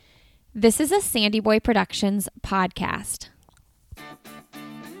This is a Sandy Boy Productions podcast.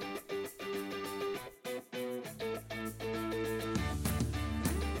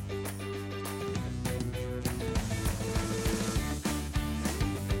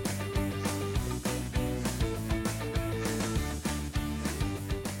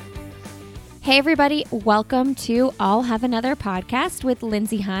 Hey everybody, welcome to I'll Have Another podcast with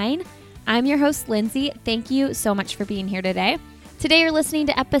Lindsay Hine. I'm your host, Lindsay. Thank you so much for being here today. Today you're listening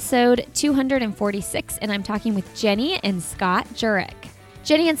to episode 246, and I'm talking with Jenny and Scott Jurek.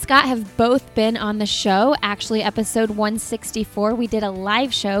 Jenny and Scott have both been on the show. Actually, episode 164, we did a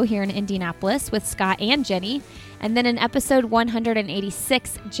live show here in Indianapolis with Scott and Jenny. And then in episode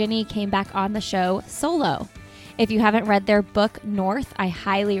 186, Jenny came back on the show solo. If you haven't read their book, North, I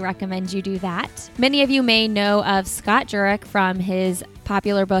highly recommend you do that. Many of you may know of Scott Jurek from his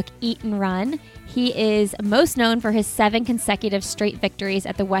popular book, Eat and Run. He is most known for his 7 consecutive straight victories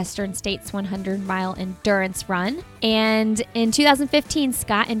at the Western States 100-mile endurance run. And in 2015,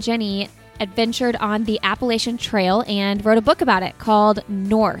 Scott and Jenny adventured on the Appalachian Trail and wrote a book about it called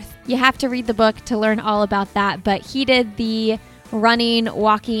North. You have to read the book to learn all about that, but he did the running,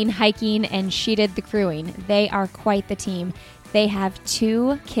 walking, hiking, and she did the crewing. They are quite the team. They have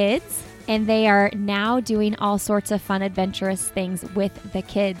 2 kids, and they are now doing all sorts of fun, adventurous things with the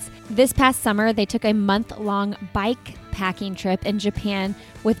kids. This past summer, they took a month-long bike packing trip in Japan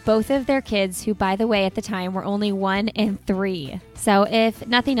with both of their kids, who, by the way, at the time were only 1 and 3. So if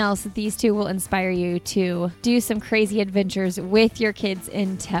nothing else, these 2 will inspire you to do some crazy adventures with your kids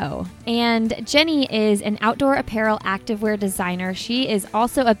in tow. And Jenny is an outdoor apparel activewear designer. She is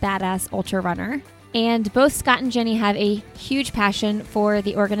also a badass ultra runner. And both Scott and Jenny have a huge passion for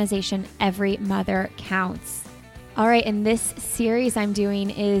the organization Every Mother Counts. All right, and this series I'm doing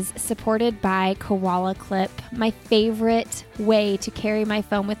is supported by Koala Clip, my favorite way to carry my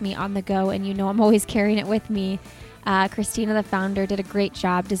phone with me on the go, and you know I'm always carrying it with me. Christina, the founder, did a great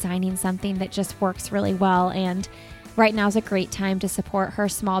job designing something that just works really well, and right now is a great time to support her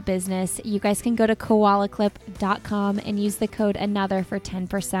small business. You guys can go to koalaclip.com and use the code ANOTHER for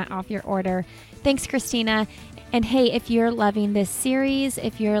 10% off your order. Thanks, Christina. And hey, if you're loving this series,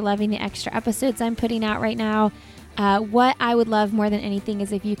 if you're loving the extra episodes I'm putting out right now, what I would love more than anything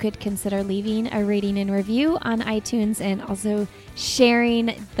is if you could consider leaving a rating and review on iTunes and also sharing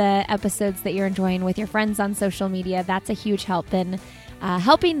the episodes that you're enjoying with your friends on social media. That's a huge help in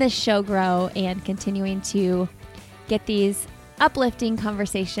helping this show grow and continuing to get these uplifting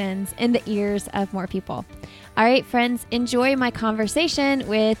conversations in the ears of more people. All right, friends, enjoy my conversation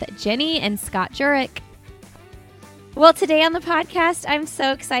with Jenny and Scott Jurek. Well, today on the podcast, I'm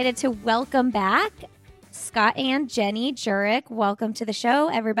so excited to welcome back Scott and Jenny Jurek. Welcome to the show,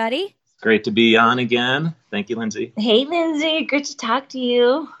 everybody. Great to be on again. Thank you, Lindsay. Hey, Lindsay. Good to talk to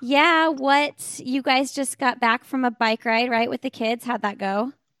you. Yeah, you guys just got back from a bike ride, right, with the kids? How'd that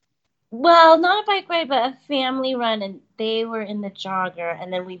go? Well, not a bike ride, but a family run, and they were in the jogger,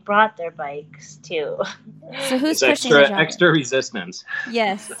 and then we brought their bikes, too. So who's it's pushing the jogger? Extra resistance.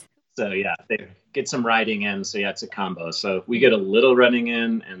 Yes. So, yeah, they get some riding in, so, yeah, it's a combo. So we get a little running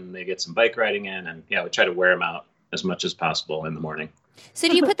in, and they get some bike riding in, and, yeah, we try to wear them out as much as possible in the morning. So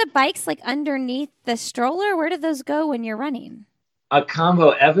do you put the bikes, like, underneath the stroller? Where do those go when you're running? A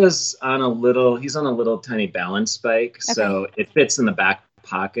combo. He's on a little tiny balance bike, okay. So it fits in the back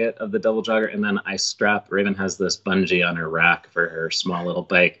pocket of the double jogger, and then Raven has this bungee on her rack for her small little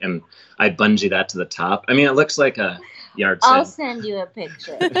bike, and I bungee that to the top. I mean, it looks like a yard sale. I'll send you a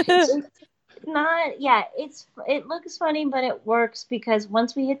picture. It looks funny, but it works because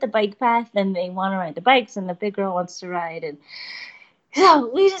once we hit the bike path, then they want to ride the bikes, and the big girl wants to ride, and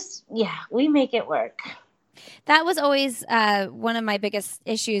so we make it work. That was always one of my biggest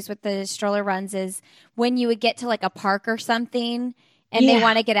issues with the stroller runs is when you would get to like a park or something and they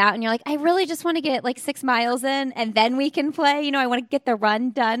want to get out and you're like, I really just want to get like 6 miles in and then we can play. You know, I want to get the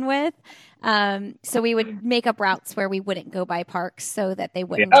run done with. So we would make up routes where we wouldn't go by parks so that they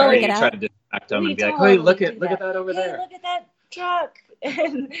wouldn't try to get out. Try to distract them and be like, hey, look at that over there. Look at that truck.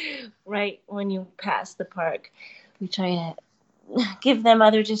 And right when you pass the park, we try to give them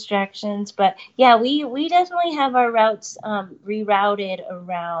other distractions. But yeah, we definitely have our routes rerouted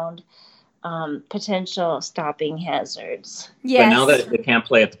around potential stopping hazards. Yes. But now that they can't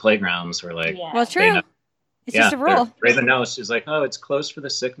play at the playgrounds, we're like, well, true. It's just a rule. Raven knows. She's like, oh, it's closed for the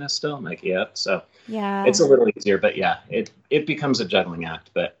sickness still. I'm like, yeah. So yeah, it's a little easier, but yeah, it becomes a juggling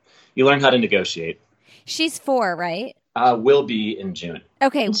act, but you learn how to negotiate. She's 4, right? Will be in June.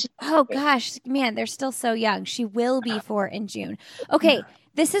 Okay. Oh gosh, man, they're still so young. She will be 4 in June. Okay.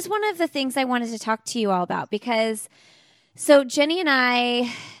 This is one of the things I wanted to talk to you all about because so Jenny and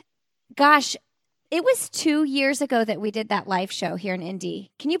I Gosh, it was 2 years ago that we did that live show here in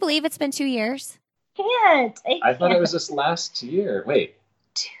Indy. Can you believe it's been 2 years? I thought it was this last year. Wait.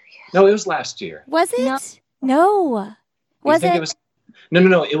 2 years. No, it was last year. Was it? No. Was it?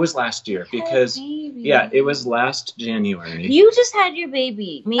 No. It was last year because it was last January. You just had your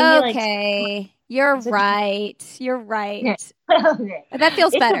baby. Maybe okay. You're right. You're right. Okay. That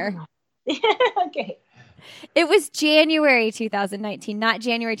feels better. Okay. It was January 2019, not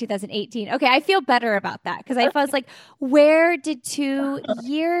January 2018. Okay, I feel better about that because I was like, where did 2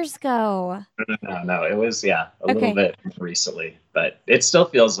 years go? No. It was, a little bit recently, but it still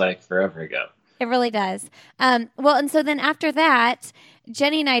feels like forever ago. It really does. Well, and so then after that,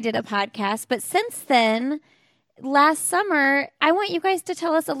 Jenny and I did a podcast, but since then, last summer, I want you guys to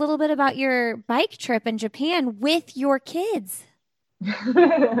tell us a little bit about your bike trip in Japan with your kids.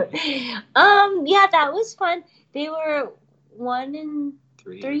 That was fun. They were 1 and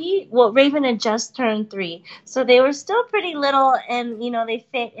 3. Well, Raven had just turned 3, so they were still pretty little, and they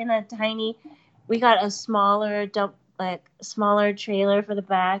fit in a tiny. We got a smaller trailer for the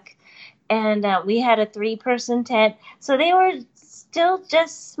back, and we had a 3-person tent, so they were still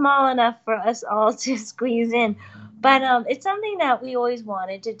just small enough for us all to squeeze in. But it's something that we always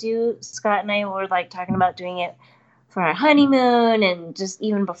wanted to do. Scott and I were talking about doing it for our honeymoon, and just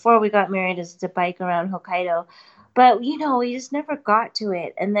even before we got married, is to bike around Hokkaido. But we just never got to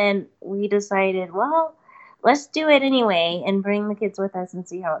it. And then we decided, well, let's do it anyway and bring the kids with us and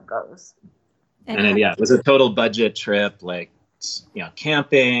see how it goes. And it was a total budget trip,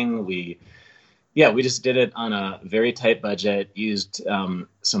 camping. We just did it on a very tight budget, used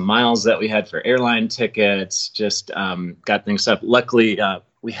some miles that we had for airline tickets, just got things up. Luckily,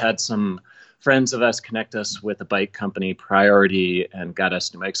 we had some friends of us connect us with a bike company, Priority, and got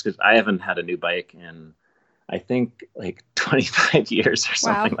us new bikes, because I haven't had a new bike in, I think, 25 years or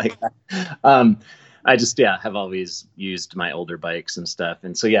something like that. I just, have always used my older bikes and stuff.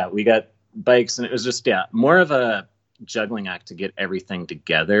 And so, we got bikes, and it was just, more of a juggling act to get everything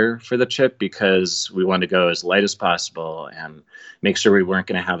together for the trip, because we wanted to go as light as possible and make sure we weren't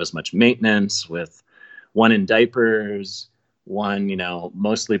going to have as much maintenance, with one in diapers, one,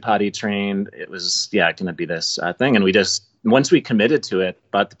 mostly potty trained. It was, going to be this thing. And we just, once we committed to it,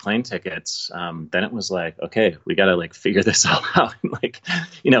 bought the plane tickets, then it was like, okay, we got to figure this all out and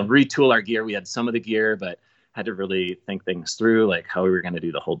retool our gear. We had some of the gear, but had to really think things through, how we were going to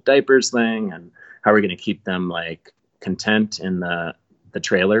do the whole diapers thing and how we're going to keep them content in the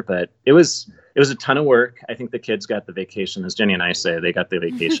trailer. But it was a ton of work. I think the kids got the vacation, as Jenny and I say, they got the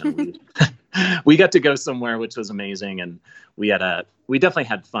vacation. We got to go somewhere, which was amazing, and we definitely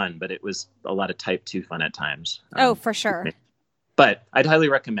had fun, but it was a lot of type 2 fun at times. Oh, for sure. But I'd highly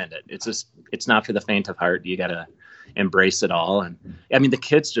recommend it. It's not for the faint of heart. You got to embrace it all. And the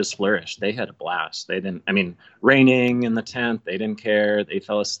kids just flourished. They had a blast. They didn't, raining in the tent, they didn't care. They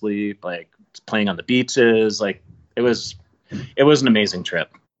fell asleep, playing on the beaches. It was an amazing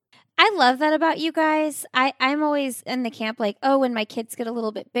trip. I love that about you guys. I'm always in the camp when my kids get a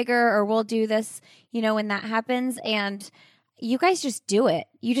little bit bigger, or we'll do this, when that happens. And you guys just do it.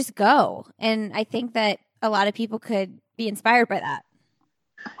 You just go. And I think that a lot of people could be inspired by that.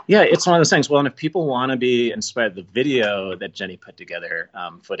 Yeah, it's one of those things. Well, and if people want to be inspired, the video that Jenny put together,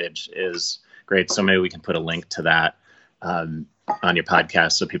 footage, is great. So maybe we can put a link to that on your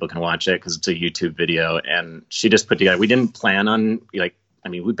podcast so people can watch it, because it's a YouTube video. And she just put together, we didn't plan on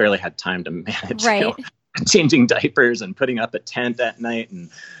we barely had time to manage changing diapers and putting up a tent at night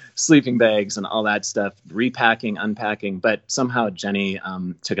and sleeping bags and all that stuff, repacking, unpacking. But somehow Jenny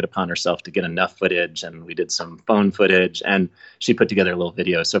took it upon herself to get enough footage, and we did some phone footage, and she put together a little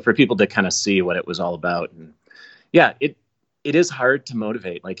video. So for people to kind of see what it was all about. And it is hard to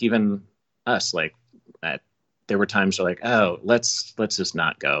motivate, even us, there were times where oh, let's just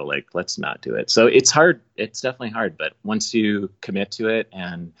not go, let's not do it. So it's hard. It's definitely hard. But once you commit to it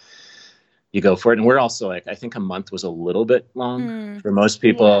and you go for it, and we're also I think a month was a little bit long for most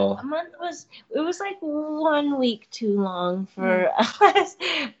people. Yeah, a month was 1 week too long for us.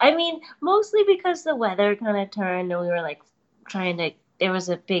 Mostly because the weather kind of turned, and we were there was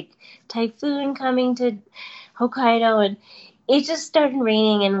a big typhoon coming to Hokkaido, and it just started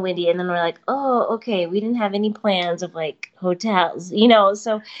raining and windy, and then we're like, oh, okay, we didn't have any plans of hotels,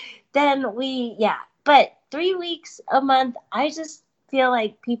 so then but 3 weeks a month, I just feel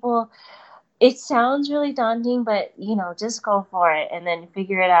people, it sounds really daunting, but just go for it and then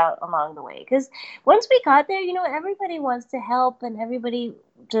figure it out along the way. Because once we got there, everybody wants to help, and everybody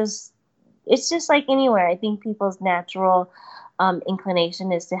it's just like anywhere. I think people's natural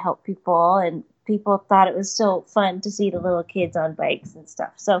inclination is to help people and people thought it was so fun to see the little kids on bikes and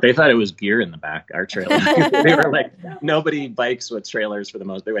stuff. So they thought it was gear in the back, our trailer. They were like, nobody bikes with trailers for the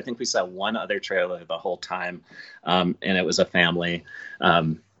most. I think we saw one other trailer the whole time, and it was a family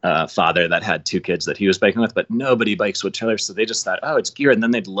father that had 2 kids that he was biking with, but nobody bikes with trailers. So they just thought, oh, it's gear. And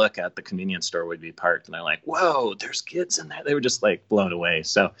then they'd look at the convenience store would be parked, and they're like, whoa, there's kids in there. They were just like blown away.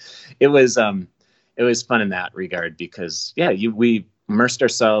 So it was fun in that regard because, we immersed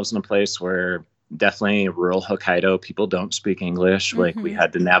ourselves in a place where definitely rural Hokkaido, people don't speak English. Like we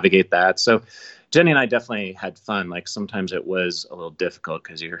had to navigate that. So Jenny and I definitely had fun. Like sometimes it was a little difficult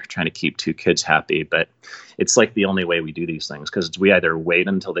because you're trying to keep 2 kids happy, but it's like the only way we do these things because we either wait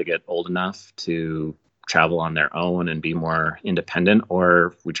until they get old enough to travel on their own and be more independent,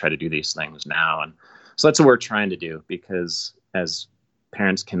 or we try to do these things now. And so that's what we're trying to do, because as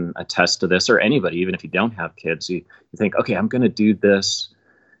parents can attest to this, or anybody, even if you don't have kids, you think, okay, I'm going to do this,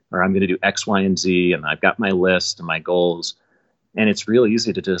 or I'm going to do X, Y, and Z, and I've got my list and my goals. And it's real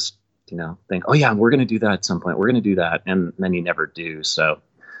easy to just, think, oh yeah, we're going to do that at some point. We're going to do that. And then you never do. So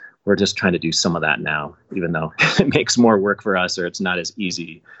we're just trying to do some of that now, even though it makes more work for us, or it's not as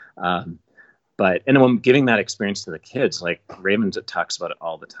easy. And when I'm giving that experience to the kids, like Raven talks about it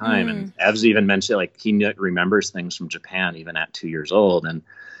all the time. And Ev's even mentioned, like, he remembers things from Japan, even at 2 years old. And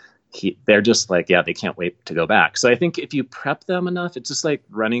they're just like, yeah, they can't wait to go back. So I think if you prep them enough, it's just like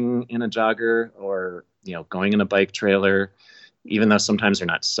running in a jogger or, going in a bike trailer, even though sometimes they're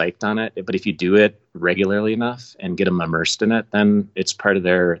not psyched on it. But if you do it regularly enough and get them immersed in it, then it's part of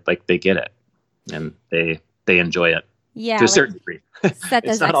their, like, they get it and they enjoy it. Yeah. To a certain degree. Set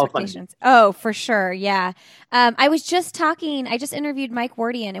those expectations. Oh, for sure. Yeah. I just interviewed Mike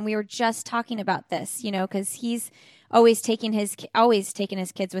Wardian, and we were just talking about this, because he's always taking his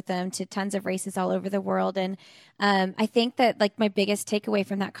kids with him to tons of races all over the world. And I think that, like, my biggest takeaway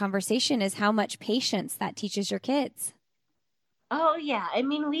from that conversation is how much patience that teaches your kids. Oh, yeah. I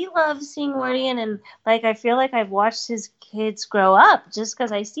mean, we love seeing Wardian, and like, I feel like I've watched his kids grow up just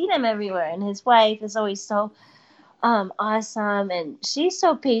because I see them everywhere. And his wife is always so awesome, and she's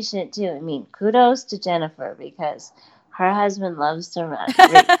so patient too. I mean, kudos to Jennifer, because her husband loves to run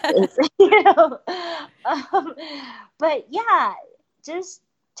races, but yeah, just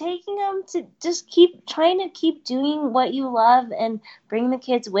taking them to just keep trying to keep doing what you love and bring the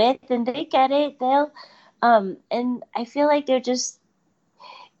kids with, and they get it. They'll and I feel like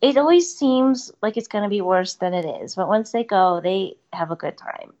it always seems like it's going to be worse than it is, but once they go, they have a good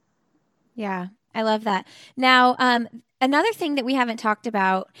time. Yeah, I love that. Now, another thing that we haven't talked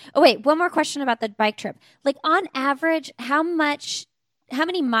about. Oh, wait, one more question about the bike trip. Like, on average, how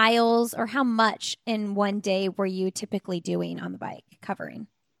many miles or how much in one day were you typically doing on the bike, covering?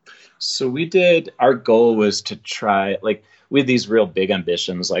 So our goal was to try, like, we had these real big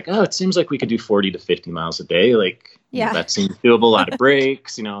ambitions, like, oh, it seems like we could do 40 to 50 miles a day. Like, yeah, that seems doable, a lot of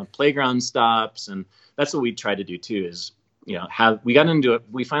breaks, playground stops. And that's what we tried to do too, is, we got into it.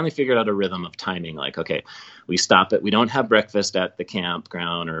 We finally figured out a rhythm of timing. Like, okay, we stop it. We don't have breakfast at the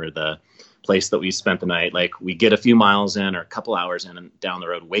campground or the place that we spent the night. Like, we get a few miles in or a couple hours in and down the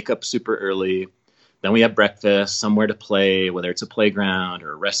road, wake up super early. Then we have breakfast, somewhere to play, whether it's a playground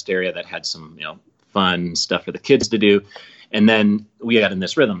or a rest area that had some, fun stuff for the kids to do. And then we got in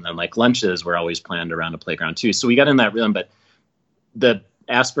this rhythm. Then, like, lunches were always planned around a playground too. So we got in that rhythm, but the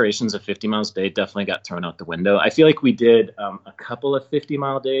aspirations of 50 miles a day definitely got thrown out the window. I feel like we did a couple of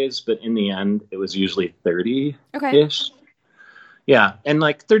 50-mile days, but in the end, it was usually 30-ish. Okay. Yeah, and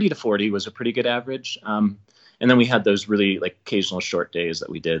like 30 to 40 was a pretty good average. And then we had those really, like, occasional short days that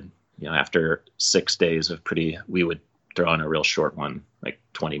we did, after 6 days we would throw in a real short one, like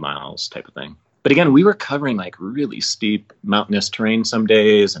 20 miles type of thing. But again, we were covering, like, really steep mountainous terrain some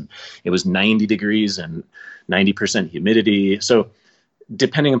days, and it was 90 degrees and 90% humidity. So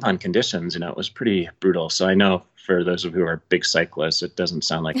depending upon conditions, it was pretty brutal. So I know for those of you who are big cyclists, it doesn't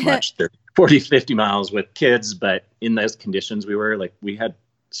sound like much, 40, 50 miles with kids, but in those conditions we had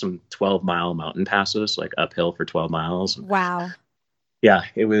some 12-mile mountain passes, like uphill for 12 miles. Wow. Yeah,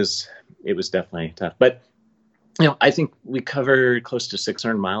 it was definitely tough. But, I think we covered close to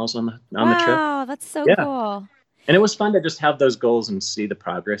 600 miles on the trip. Wow, that's so cool. And it was fun to just have those goals and see the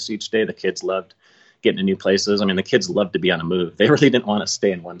progress each day. The kids loved getting to new places. I mean, the kids loved to be on a move. They really didn't want to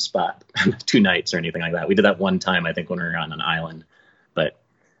stay in one spot 2 nights or anything like that. We did that one time, I think, when we were on an island, but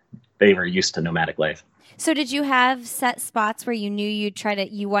they were used to nomadic life. So did you have set spots where you knew you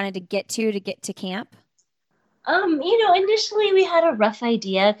wanted to get to camp? Initially we had a rough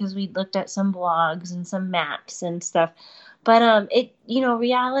idea because we looked at some blogs and some maps and stuff, But it,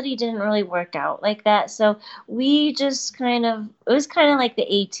 reality didn't really work out like that. So we just it was kind of like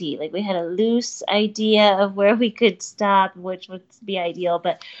the AT. Like we had a loose idea of where we could stop, which would be ideal,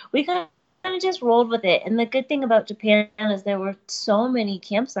 but we kind of just rolled with it. And the good thing about Japan is there were so many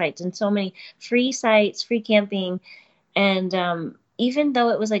campsites and so many free sites, free camping. And even though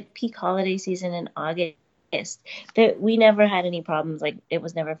it was like peak holiday season in August, that we never had any problems. Like it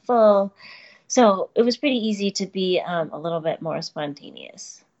was never full. So it was pretty easy to be a little bit more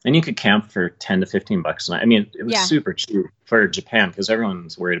spontaneous. And you could camp for $10 to $15 a night. I mean, it was Yeah. super cheap for Japan because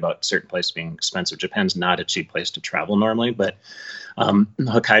everyone's worried about certain places being expensive. Japan's not a cheap place to travel normally, but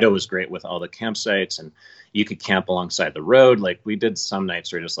Hokkaido was great with all the campsites, and you could camp alongside the road. Like we did some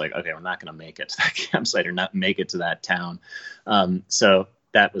nights where just like, okay, we're not going to make it to that campsite or not make it to that town. So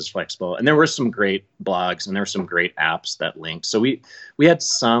that was flexible. And there were some great blogs and there were some great apps that linked. So we had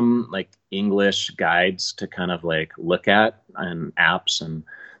some like English guides to kind of like look at and apps and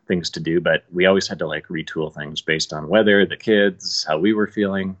things to do, but we always had to like retool things based on weather, the kids, how we were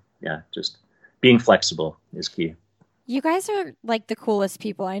feeling. Yeah, just being flexible is key. You guys are like the coolest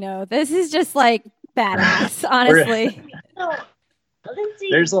people I know. This is just like badass, honestly. So, Lindsay,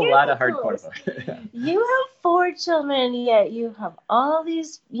 There's a here's lot the of hardcore. coolest. You have 4 children, yet you have all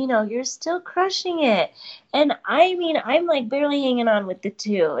these, you're still crushing it. And I mean, I'm like barely hanging on with the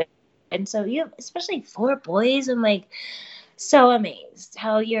 2. And so you have especially 4 boys. I'm like so amazed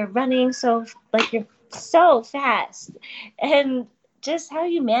how you're running so, like you're so fast. And just how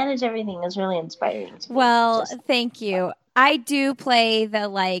you manage everything is really inspiring to me. Well, thank you. I do play the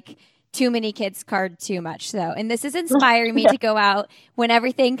like too many kids card too much though. And this is inspiring me to go out when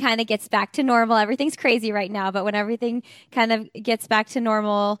everything kind of gets back to normal. Everything's crazy right now, but when everything kind of gets back to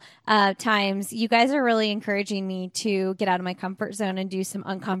normal times, you guys are really encouraging me to get out of my comfort zone and do some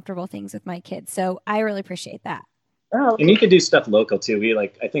uncomfortable things with my kids. So I really appreciate that. Oh, And you could do stuff local too.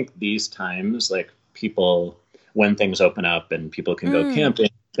 I think these times, like people, when things open up and people can go camping,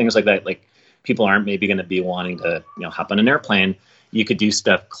 things like that, like people aren't maybe going to be wanting to, hop on an airplane. You could do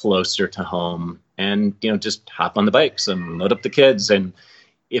stuff closer to home and, just hop on the bikes and load up the kids. And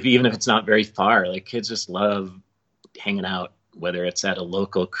even if it's not very far, like kids just love hanging out, whether it's at a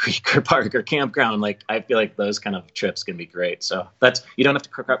local creek or park or campground. Like I feel like those kind of trips can be great. So you don't have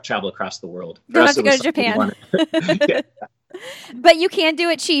to travel across the world. You don't have to go to Japan. Yeah, But you can do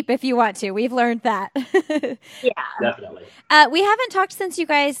it cheap if you want to. We've learned that. yeah. definitely. We haven't talked since you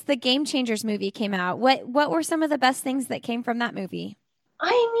guys, the Game Changers movie came out. What were some of the best things that came from that movie?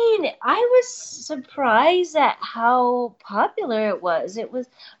 I mean, I was surprised at how popular it was. It was,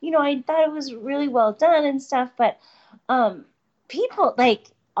 I thought it was really well done and stuff, but people, like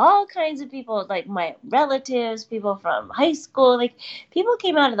all kinds of people, like my relatives, people from high school, like people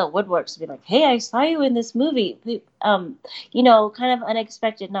came out of the woodworks to be like, hey, I saw you in this movie. Kind of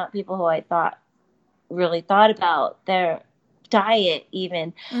unexpected, not people who I really thought about their diet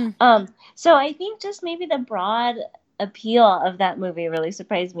even. So I think just maybe the broad appeal of that movie really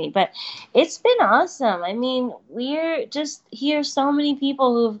surprised me, but it's been awesome. I mean, we're just hear so many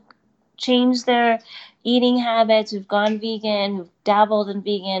people who've changed their eating habits, who've gone vegan, who've dabbled in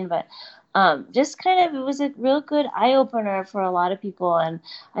vegan, but just kind of, it was a real good eye opener for a lot of people. And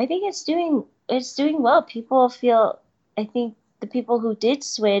I think it's doing well. I think the people who did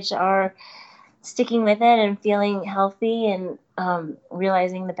switch are sticking with it and feeling healthy and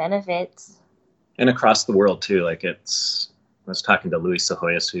realizing the benefits. And across the world too. Like I was talking to Luis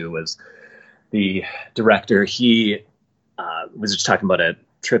Sahoyas, who was the director. He was just talking about a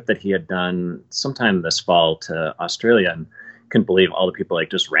trip that he had done sometime this fall to Australia, and couldn't believe all the people, like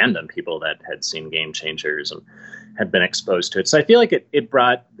just random people that had seen Game Changers and had been exposed to it. So I feel like it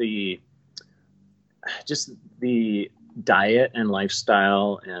brought the diet and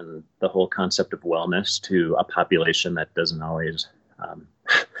lifestyle and the whole concept of wellness to a population that doesn't always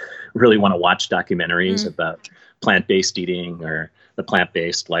really want to watch documentaries about plant-based eating or the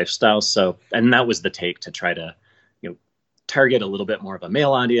plant-based lifestyle. So, and that was the take, to try to, target a little bit more of a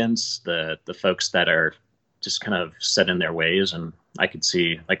male audience, the folks that are just kind of set in their ways. And I could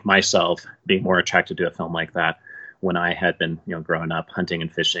see like myself being more attracted to a film like that when I had been, growing up hunting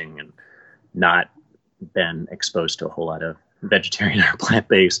and fishing and not been exposed to a whole lot of vegetarian or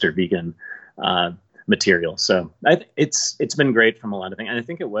plant-based or vegan material. So it's been great from a lot of things. And I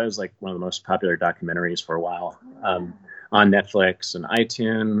think it was like one of the most popular documentaries for a while on Netflix and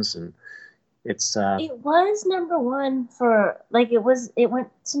iTunes. And it was number one for it went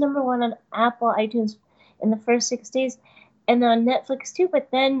to number one on Apple iTunes in the first 6 days and on Netflix too. But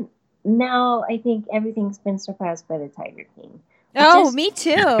then now I think everything's been surpassed by the Tiger King. Me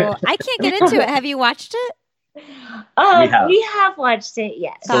too. I can't get into it. Have you watched it? We have watched it,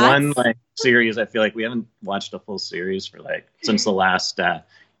 yes. The one like series, I feel like we haven't watched a full series for like since the last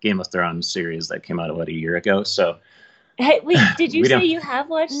Game of Thrones series that came out about a year ago. So wait, did you say you have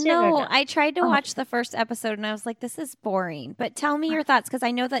watched it? No, I tried to watch the first episode and I was like, this is boring. But tell me your thoughts, because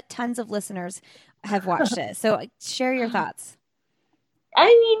I know that tons of listeners have watched it. So share your thoughts. I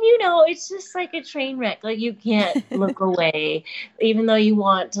mean, it's just like a train wreck. Like, you can't look away. Even though you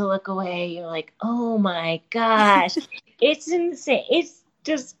want to look away, you're like, oh my gosh. It's insane. It's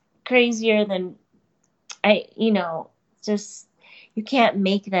just crazier than just you can't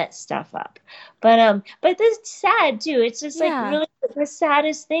make that stuff up. But that's sad too. It's just like really the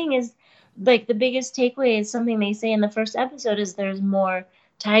saddest thing is like the biggest takeaway is something they say in the first episode is there's more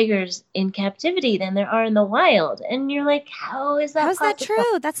tigers in captivity than there are in the wild. And you're like, how is that possible? That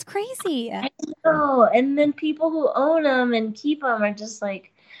true? That's crazy. I know. And then people who own them and keep them are just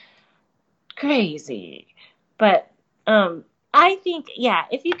like crazy. But I think,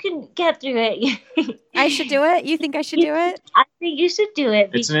 if you can get through it. I should do it? You think I should do it? I think you should do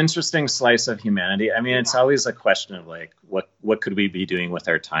it. It's an interesting slice of humanity. I mean, it's always a question of like, what could we be doing with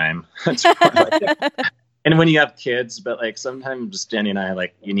our time? And when you have kids, but like sometimes Jenny and I,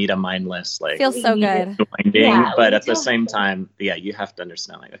 like, you need a mindless, like, feels so good. But at the same time, you have to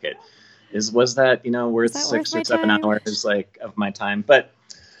understand, like, okay, was that, worth 6 or 7 hours like of my time? But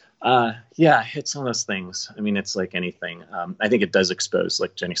it's one of those things. I mean, it's like anything. I think it does expose,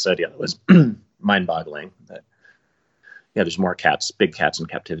 like Jenny said, it was mind-boggling that there's more big cats in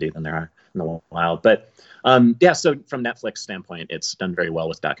captivity than there are in the wild. But so from Netflix standpoint, it's done very well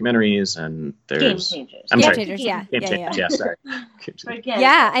with documentaries and there's Game Changers. Game Changers, yeah. Sorry.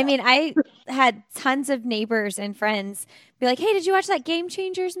 I mean, I had tons of neighbors and friends be like, hey, did you watch that Game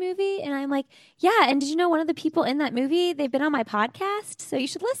Changers movie? And I'm like, yeah. And did you know one of the people in that movie, they've been on my podcast, so you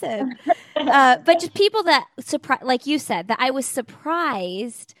should listen. But just people that like you said, that I was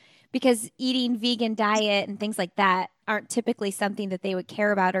surprised because eating vegan diet and things like that aren't typically something that they would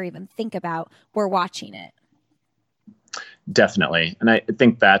care about or even think about. We're watching it. Definitely. And I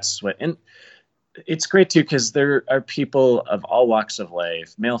think that's and it's great too, because there are people of all walks of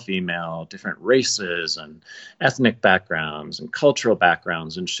life, male, female, different races and ethnic backgrounds and cultural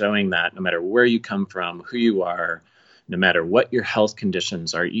backgrounds, and showing that no matter where you come from, who you are, no matter what your health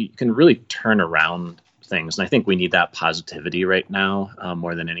conditions are, you can really turn around things. And I think we need that positivity right now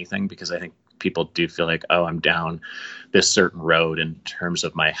more than anything, because I think people do feel like, oh, I'm down this certain road in terms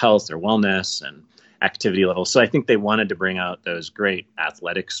of my health or wellness and activity level. So I think they wanted to bring out those great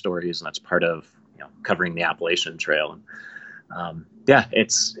athletic stories, and that's part of covering the Appalachian Trail. And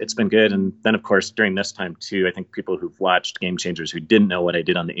it's been good. And then of course during this time too, I think people who've watched Game Changers who didn't know what I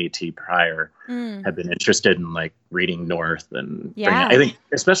did on the AT prior have been interested in like reading North and I think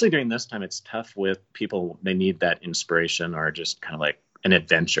especially during this time it's tough with people. They need that inspiration or just kind of like an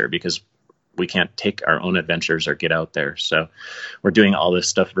adventure, because we can't take our own adventures or get out there. So we're doing all this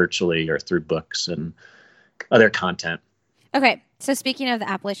stuff virtually or through books and other content. Okay. So speaking of the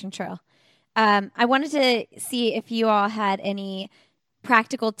Appalachian Trail, I wanted to see if you all had any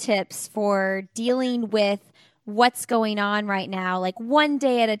practical tips for dealing with what's going on right now, like one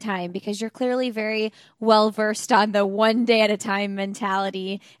day at a time, because you're clearly very well versed on the one day at a time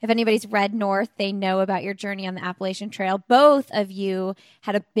mentality. If anybody's read North, they know about your journey on the Appalachian Trail. Both of you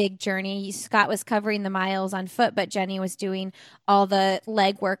had a big journey. Scott was covering the miles on foot, but Jenny was doing all the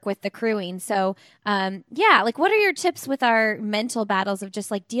legwork with the crewing. So, like what are your tips with our mental battles of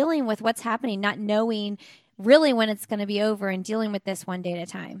just like dealing with what's happening, not knowing really when it's going to be over, and dealing with this one day at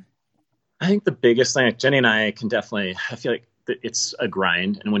a time? I think the biggest thing, Jenny and I can definitely, I feel like it's a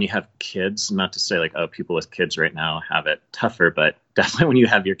grind. And when you have kids, not to say like, oh, people with kids right now have it tougher, but definitely when you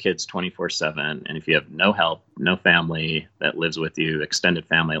have your kids 24/7, and if you have no help, no family that lives with you, extended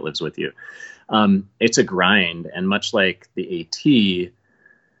family that lives with you, it's a grind. And much like the AT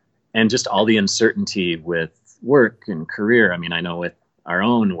and just all the uncertainty with work and career, I mean, I know with our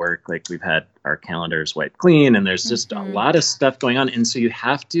own work, like we've had our calendars wiped clean and there's just a lot of stuff going on. And so you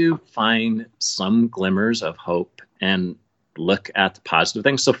have to find some glimmers of hope and look at the positive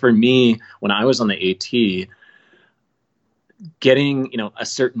things. So for me, when I was on the AT, getting, a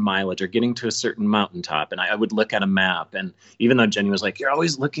certain mileage or getting to a certain mountaintop, and I would look at a map, and even though Jenny was like, you're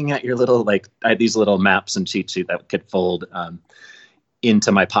always looking at your little, like I had these little maps and cheat sheet that could fold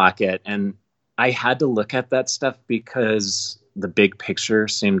into my pocket. And I had to look at that stuff because the big picture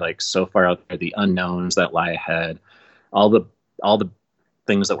seemed like so far out there, the unknowns that lie ahead, all the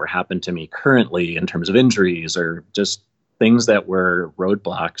things that were happening to me currently in terms of injuries or just things that were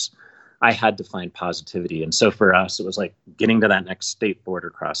roadblocks. I had to find positivity. And so for us, it was like getting to that next state border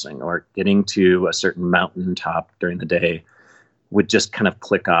crossing or getting to a certain mountaintop during the day would just kind of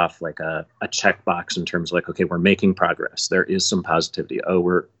click off like a checkbox in terms of like, okay, we're making progress. There is some positivity. Oh,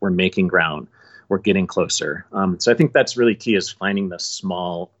 we're making ground. We're getting closer. So I think that's really key, is finding the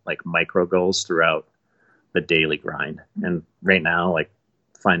small, like micro goals throughout the daily grind. And right now, like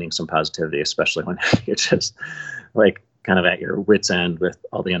finding some positivity, especially when you're just like kind of at your wit's end with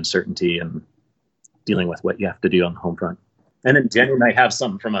all the uncertainty and dealing with what you have to do on the home front. And then Jenny might have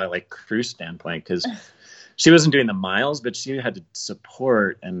something from a like crew standpoint, because she wasn't doing the miles, but she had to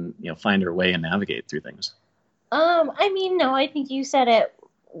support and, you know, find her way and navigate through things. I mean, no, I think you said it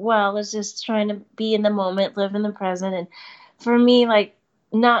well. It's just trying to be in the moment, live in the present. And for me, like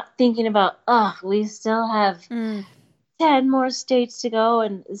not thinking about, we still have 10 more states to go.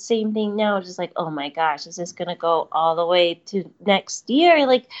 And the same thing now, just like, oh my gosh, is this going to go all the way to next year?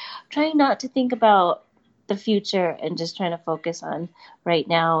 Like trying not to think about the future and just trying to focus on right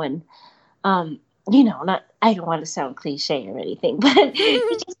now. And, you know, I don't want to sound cliche or anything, but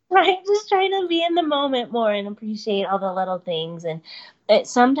just trying to be in the moment more and appreciate all the little things. And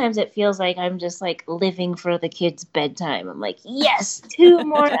sometimes it feels like I'm just like living for the kids' bedtime. I'm like, yes, 2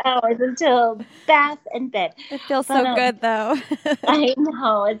 more hours until bath and bed. It feels so good though. I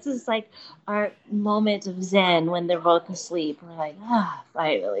know. It's just like our moment of zen when they're both asleep. We're like,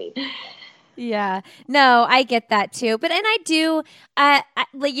 finally. Yeah, no, I get that too. But, and I do,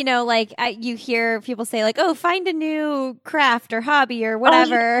 like, you know, like you hear people say like, oh, find a new craft or hobby or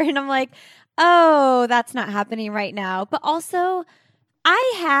whatever. Oh, yeah. And I'm like, oh, that's not happening right now. But also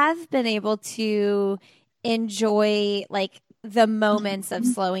I have been able to enjoy like the moments of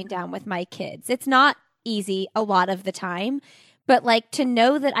slowing down with my kids. It's not easy a lot of the time, but like to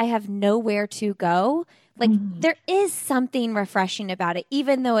know that I have nowhere to go, like there is something refreshing about it,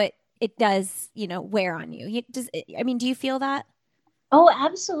 even though it does, you know, wear on you. Do you feel that? Oh,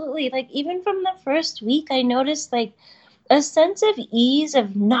 absolutely. Like even from the first week, I noticed like a sense of ease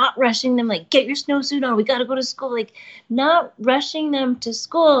of not rushing them, like get your snowsuit on, we got to go to school, like not rushing them to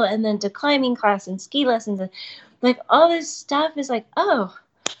school and then to climbing class and ski lessons. And like all this stuff is like, oh,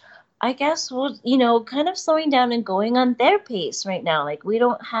 I guess we'll, you know, kind of slowing down and going on their pace right now. Like we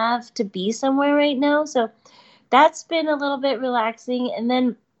don't have to be somewhere right now. So that's been a little bit relaxing. And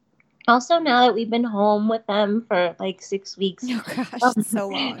then also, now that we've been home with them for like 6 weeks. Oh gosh, it's so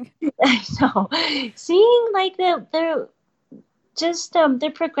long. I know. Seeing like their just their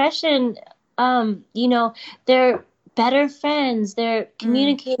progression, you know, they're better friends, they're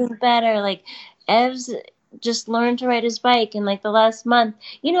communicating better. Like Ev's just learned to ride his bike in like the last month.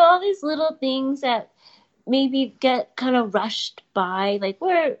 You know, all these little things that maybe get kind of rushed by, like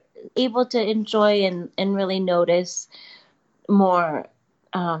we're able to enjoy and really notice more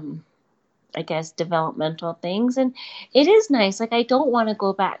I guess, developmental things. And it is nice. Like, I don't want to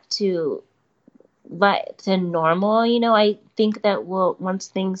go back to normal. You know, I think that once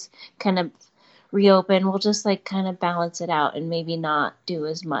things kind of reopen, we'll just like kind of balance it out and maybe not do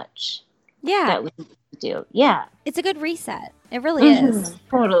as much. Yeah. That we do. Yeah. It's a good reset. It really is.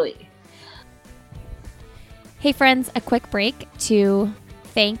 Totally. Hey friends, a quick break to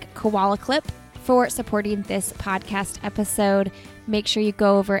thank Koala Clip for supporting this podcast episode. Make sure you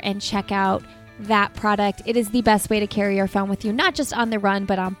go over and check out that product. It is the best way to carry your phone with you, not just on the run,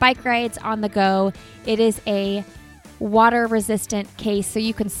 but on bike rides, on the go. It is a water-resistant case, so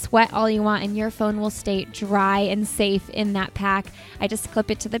you can sweat all you want and your phone will stay dry and safe in that pack. I just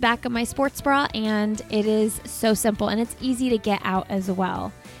clip it to the back of my sports bra, and it is so simple, and it's easy to get out as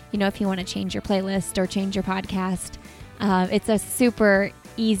well. You know, if you want to change your playlist or change your podcast, it's a super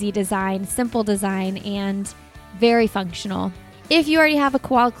easy design, simple design, and very functional. If you already have a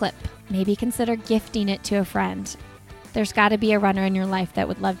Koala Clip, maybe consider gifting it to a friend. There's got to be a runner in your life that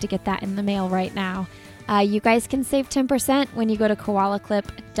would love to get that in the mail right now. You guys can save 10% when you go to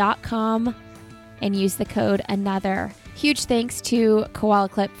koalaclip.com and use the code ANOTHER. Huge thanks to Koala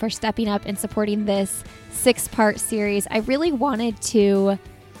Clip for stepping up and supporting this 6-part series. I really wanted to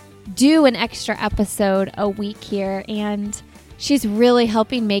do an extra episode a week here, and she's really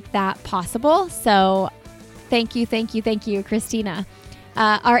helping make that possible. So thank you, Christina.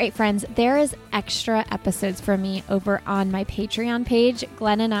 All right, friends, there is extra episodes from me over on my Patreon page.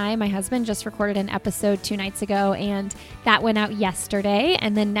 Glenn and I, my husband, just recorded an episode 2 nights ago, and that went out yesterday.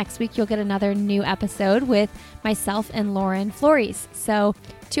 And then next week, you'll get another new episode with myself and Lauren Flores. So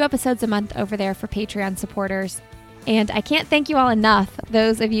 2 episodes a month over there for Patreon supporters. And I can't thank you all enough,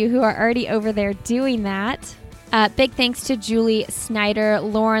 those of you who are already over there doing that. Big thanks to Julie Snyder,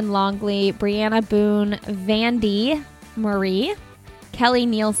 Lauren Longley, Brianna Boone, Vandy, Marie, Kelly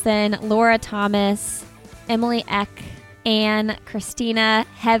Nielsen, Laura Thomas, Emily Eck, Anne, Christina,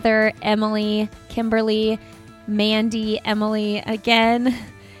 Heather, Emily, Kimberly, Mandy, Emily again.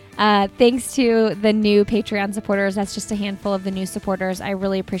 Thanks to the new Patreon supporters. That's just a handful of the new supporters. I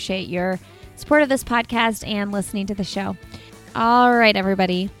really appreciate your support of this podcast and listening to the show. All right,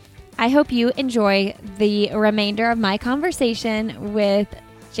 everybody. I hope you enjoy the remainder of my conversation with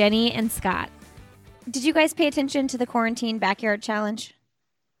Jenny and Scott. Did you guys pay attention to the quarantine backyard challenge?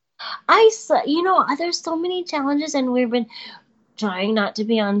 There's so many challenges, and we've been trying not to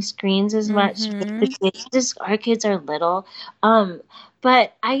be on screens as much. Our kids are little.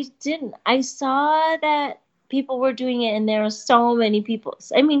 But I saw that people were doing it, and there were so many people.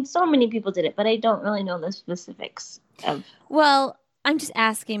 I mean, so many people did it, but I don't really know the specifics of. Well, I'm just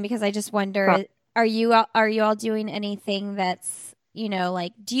asking because I just wonder, are you all doing anything that's,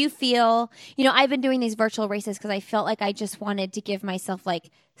 like, do you feel, I've been doing these virtual races because I felt like I just wanted to give myself like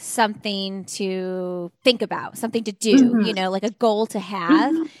something to think about, something to do, like a goal to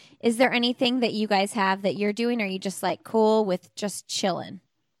have. Is there anything that you guys have that you're doing, or are you just like cool with just chilling?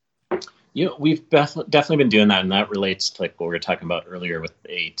 We've definitely been doing that, and that relates to like what we were talking about earlier with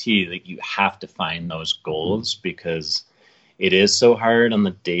AT. Like, you have to find those goals because it is so hard on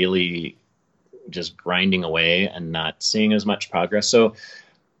the daily, just grinding away and not seeing as much progress. So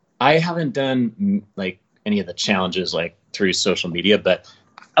I haven't done like any of the challenges like through social media, but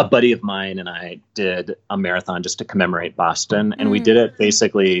a buddy of mine and I did a marathon just to commemorate Boston. And we did it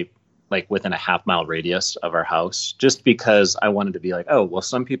basically like within a half-mile radius of our house, just because I wanted to be like, oh, well,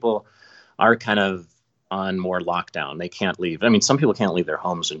 some people are kind of on more lockdown. They can't leave. I mean, some people can't leave their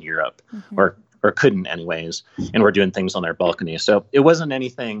homes in Europe or couldn't anyways. And we're doing things on their balcony. So it wasn't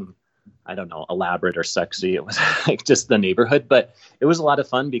anything, I don't know, elaborate or sexy. It was like just the neighborhood, but it was a lot of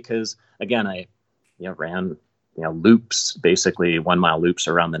fun because again, I ran loops, basically 1 mile loops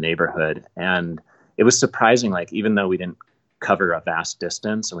around the neighborhood. And it was surprising, like, even though we didn't cover a vast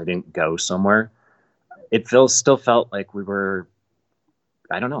distance and we didn't go somewhere, it still felt like we were,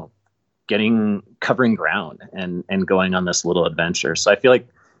 I don't know, covering ground and going on this little adventure. So I feel like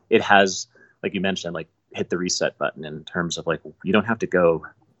it has, like you mentioned, like hit the reset button in terms of like, you don't have to go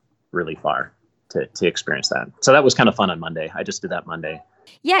really far to experience that. So that was kind of fun on Monday. I just did that Monday.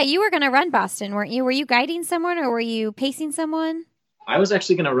 Yeah, you were going to run Boston, weren't you? Were you guiding someone or were you pacing someone? I was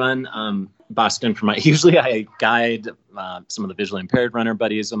actually going to run Boston for usually I guide some of the visually impaired runner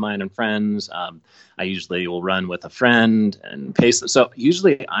buddies of mine and friends. I usually will run with a friend and pace. So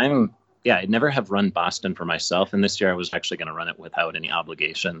usually I never have run Boston for myself. And this year I was actually going to run it without any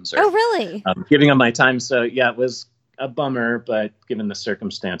obligations. Oh, really? Giving up my time. So yeah, it was a bummer, but given the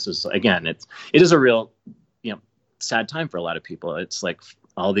circumstances, again, it is a real, sad time for a lot of people. It's like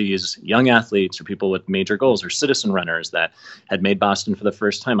all these young athletes or people with major goals or citizen runners that had made Boston for the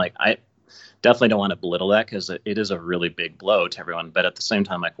first time. Like, I definitely don't want to belittle that because it is a really big blow to everyone. But at the same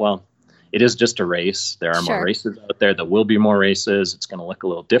time, like, well, it is just a race. There are more races out there. There will be more races. It's going to look a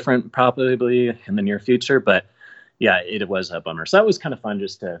little different probably in the near future. But yeah, it was a bummer. So that was kind of fun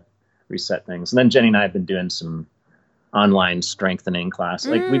just to reset things. And then Jenny and I have been doing some online strengthening class.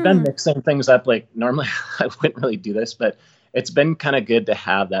 Like, we've been mixing things up. Like, normally I wouldn't really do this, but it's been kind of good to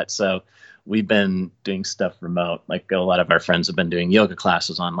have that. So we've been doing stuff remote. Like, a lot of our friends have been doing yoga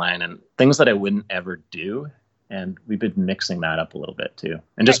classes online and things that I wouldn't ever do. And we've been mixing that up a little bit too.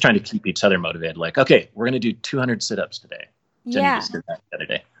 And just trying to keep each other motivated. Like, okay, we're going to do 200 sit-ups today. Jenny just did that the other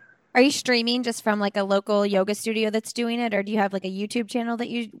day. Are you streaming just from like a local yoga studio that's doing it? Or do you have like a YouTube channel that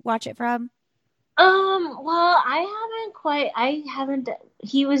you watch it from? Well,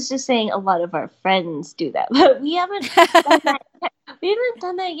 he was just saying a lot of our friends do that, but we haven't done that yet. We haven't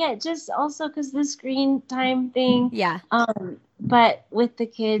done that yet, just also because the screen time thing. Yeah. But with the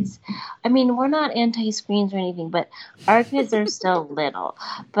kids, I mean, we're not anti-screens or anything, but our kids are still little.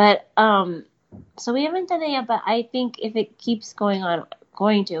 But, so we haven't done it yet, but I think if it keeps going on,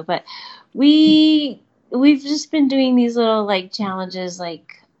 going to, but we've just been doing these little like challenges,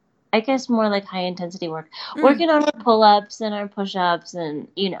 like, I guess more like high intensity work, working on our pull-ups and our push-ups and,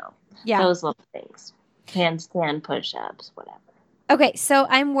 those little things, handstand push-ups, whatever. Okay. So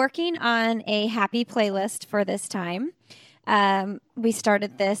I'm working on a happy playlist for this time. We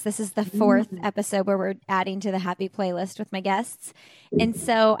started this is the 4th episode where we're adding to the happy playlist with my guests. And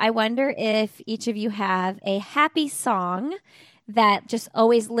so I wonder if each of you have a happy song that just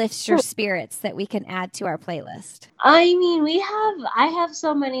always lifts your spirits that we can add to our playlist. I mean, I have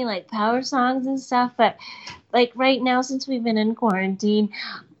so many like power songs and stuff, but like right now, since we've been in quarantine,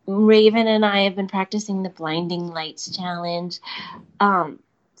 Raven and I have been practicing the Blinding Lights challenge.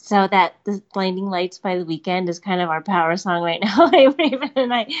 so that the Blinding Lights by The Weeknd is kind of our power song right now. Raven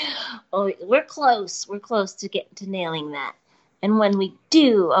and I, we're close. We're close to getting to nailing that. And when we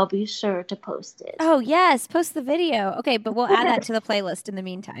do, I'll be sure to post it. Oh, yes. Post the video. Okay, but we'll add that to the playlist in the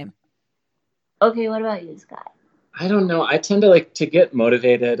meantime. Okay, what about you, Scott? I don't know. I tend to to get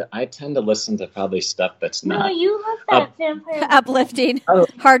motivated. I tend to listen to probably stuff that's not. No, you love that vampire. Uplifting,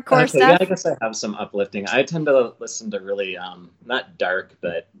 hardcore stuff. Yeah, I guess I have some uplifting. I tend to listen to really, not dark,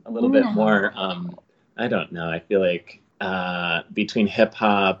 but a little bit more, I don't know. I feel like between hip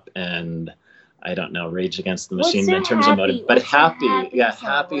hop and, I don't know, Rage Against the Machine in terms of motive. But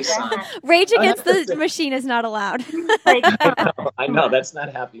happy song. Rage Against the Machine is not allowed. I know, that's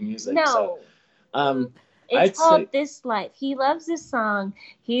not happy music. No. So, it's called This Life. He loves this song.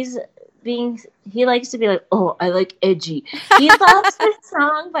 He likes to be like, oh, I like edgy. He loves this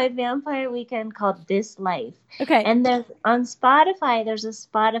song by Vampire Weekend called This Life. Okay. And there's on Spotify,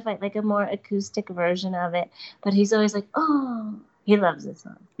 like a more acoustic version of it. But he's always like, oh, he loves this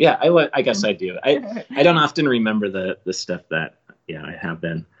song. Yeah, I guess I do. I don't often remember the stuff that I have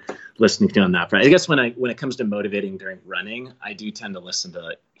been listening to on that front. I guess when it comes to motivating during running, I do tend to listen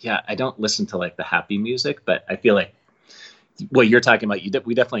to I don't listen to like the happy music, but I feel like what you're talking about,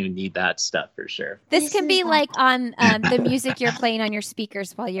 we definitely need that stuff for sure. This can be like on the music you're playing on your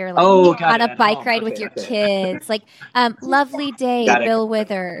speakers while you're on a bike ride with your kids, like Lovely Day, Bill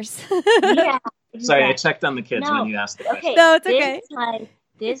Withers. Yeah. Sorry, I checked on the kids when you asked the question. Okay, no, it's okay.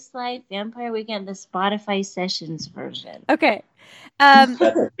 This Life, Vampire Weekend, the Spotify Sessions version. Okay. That's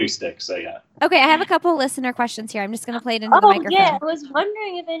acoustic, so yeah. Okay, I have a couple listener questions here. I'm just going to play it into the microphone. Yeah, I was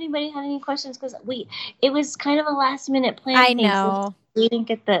wondering if anybody had any questions because it was kind of a last minute plan. I know. So we didn't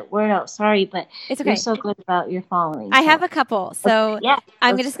get the word out. Sorry, but it's okay. You're so good about your following. I have a couple, so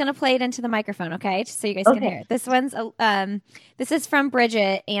I'm just going to play it into the microphone, okay, just so you guys can hear it. This one's this is from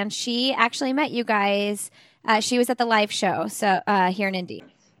Bridget, and she actually met you guys. She was at the live show, so here in Indy.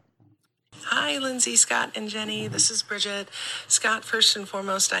 Hi, Lindsay, Scott, and Jenny. This is Bridget. Scott, first and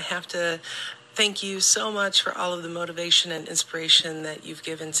foremost, I have to thank you so much for all of the motivation and inspiration that you've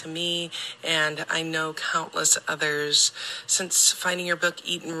given to me, and I know countless others. Since finding your book,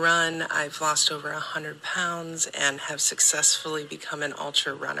 Eat and Run, I've lost over 100 pounds and have successfully become an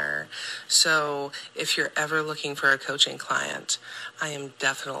ultra runner. So if you're ever looking for a coaching client, I am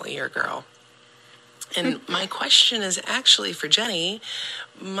definitely your girl. And my question is actually for Jenny.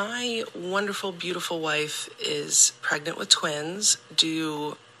 My wonderful, beautiful wife is pregnant with twins,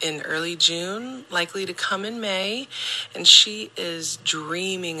 due in early June, likely to come in May, and she is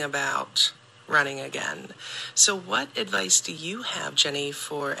dreaming about running again. So what advice do you have, Jenny,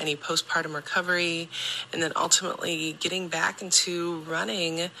 for any postpartum recovery and then ultimately getting back into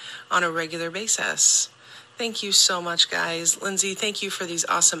running on a regular basis? Thank you so much, guys. Lindsay, thank you for these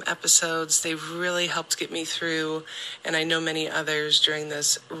awesome episodes. They've really helped get me through, and I know many others during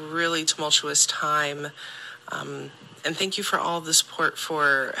this really tumultuous time. And thank you for all the support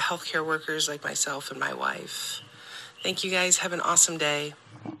for healthcare workers like myself and my wife. Thank you, guys. Have an awesome day.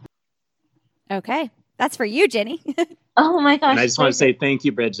 Okay. That's for you, Jenny. Oh, my gosh. And I just want to say thank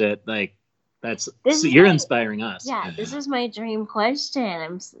you, Bridget. You're inspiring us. Yeah, this is my dream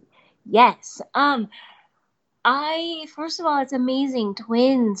question. Yes. First of all, it's amazing.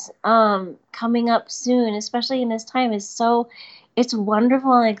 Twins coming up soon, especially in this time, it's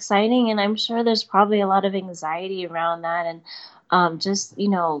wonderful and exciting, and I'm sure there's probably a lot of anxiety around that, and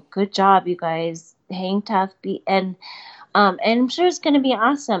good job, you guys. Hang tough, and I'm sure it's going to be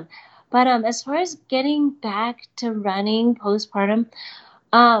awesome. But as far as getting back to running postpartum,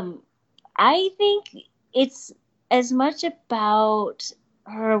 I think it's as much about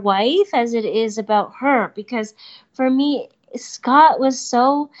her wife as it is about her, because for me, Scott was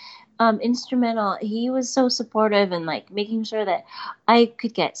so instrumental. He was so supportive and making sure that I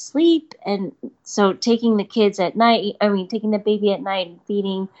could get sleep, and so taking the baby at night and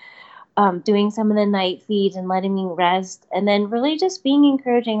feeding, doing some of the night feeds and letting me rest, and then really just being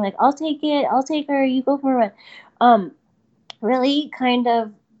encouraging, I'll take her, you go for a run. Really kind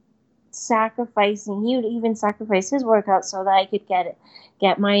of sacrificing. He would even sacrifice his workout so that I could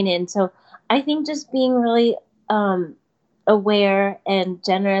get mine in. So I think just being really aware and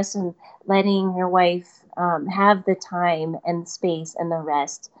generous and letting your wife have the time and space and the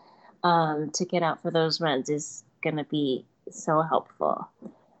rest to get out for those runs is going to be so helpful.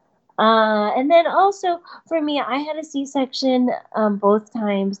 And then also for me, I had a C-section both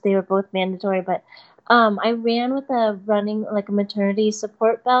times. They were both mandatory, but I ran with a maternity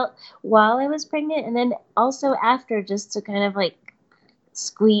support belt while I was pregnant, and then also after, just to kind of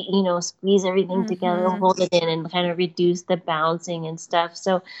squeeze everything together, hold it in, and kind of reduce the bouncing and stuff.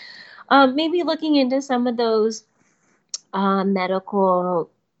 So maybe looking into some of those medical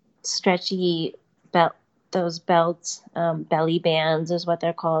stretchy those belts, belly bands is what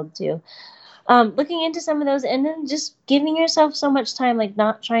they're called too. Looking into some of those, and then just giving yourself so much time, like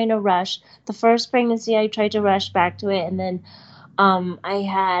not trying to rush. The first pregnancy, I tried to rush back to it, and then I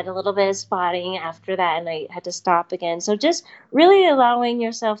had a little bit of spotting after that, and I had to stop again. So just really allowing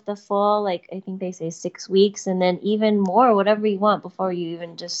yourself the full, like I think they say 6 weeks, and then even more, whatever you want before you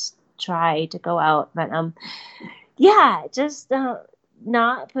even just try to go out. But yeah, just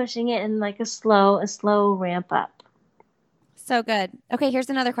not pushing it, and like a slow ramp up. So good. Okay, here's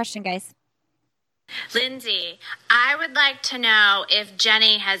another question, guys. Lindsay, I would like to know if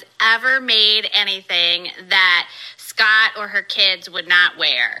Jenny has ever made anything that Scott or her kids would not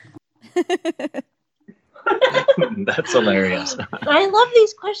wear. That's hilarious. I love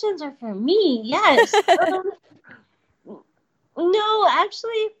these questions are for me. Yes. No,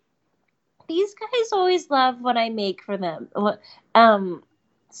 actually, these guys always love what I make for them.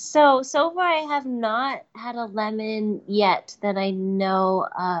 So far I have not had a lemon yet that I know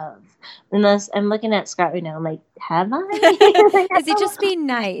of. Unless I'm looking at Scott right now, I'm like, have I? Is he just being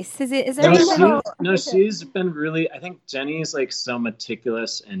nice? Is there she's been really, I think Jenny's like so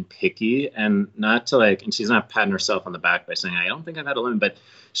meticulous and picky, and not to like, and she's not patting herself on the back by saying, I don't think I've had a lemon, but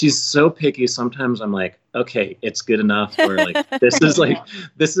she's so picky. Sometimes I'm like, okay, it's good enough. Or like, this is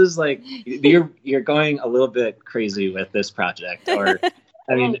like, you're going a little bit crazy with this project. Or,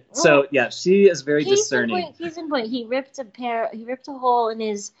 I mean, so yeah, she is very discerning. Case in point, he ripped a hole in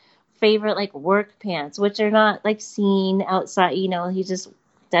his favorite like work pants, which are not like seen outside. He just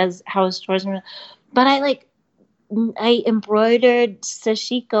does house chores. But I embroidered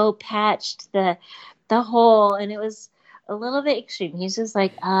sashiko, patched the hole, and it was a little bit extreme. He's just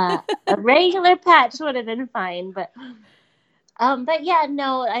like a regular patch would have been fine, but yeah,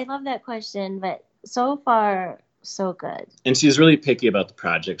 no, I love that question. But so far, so good. And she's really picky about the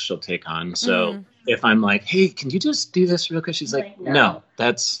projects she'll take on. So if I'm like, hey, can you just do this real quick? She's like, no,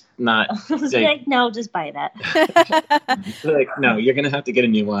 that's not. Like, no, just buy that. Like, no, you're going to have to get a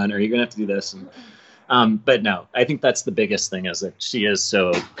new one, or you're going to have to do this. And, but no, I think that's the biggest thing, is that she is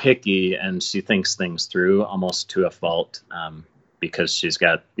so picky, and she thinks things through almost to a fault, because she's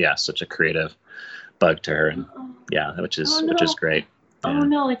got, such a creative bug to her. And which is great. Oh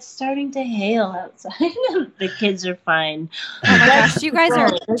no, it's starting to hail outside. The kids are fine. Oh my gosh, you guys are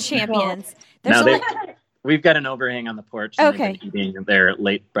champions. We've got an overhang on the porch. And they've been eating their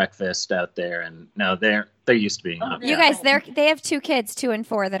late breakfast out there, and no, they're used to being up. You guys, they have 2 kids, 2 and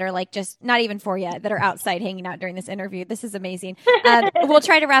 4, that are like just not even 4 yet, that are outside hanging out during this interview. This is amazing. We'll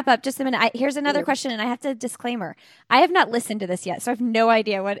try to wrap up just a minute. Here's another question, and I have to disclaimer: I have not listened to this yet, so I have no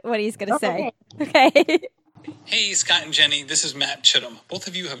idea what he's going to say. Okay. Hey, Scott and Jenny, this is Matt Chittum. Both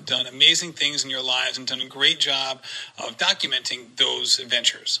of you have done amazing things in your lives and done a great job of documenting those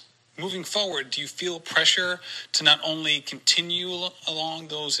adventures. Moving forward, do you feel pressure to not only continue along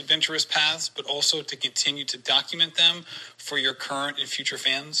those adventurous paths, but also to continue to document them for your current and future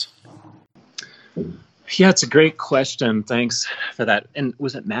fans? Yeah, it's a great question. Thanks for that. And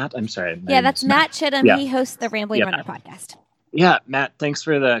was it Matt? I'm sorry. Yeah, that's Matt Chittum. Yeah. He hosts the Rambling Runner podcast. Yeah, Matt, thanks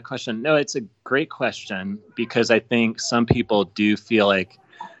for the question. No, it's a great question, because I think some people do feel like,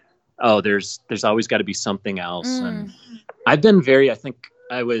 oh, there's always got to be something else. And I've been I think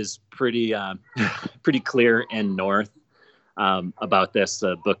I was pretty clear in North about this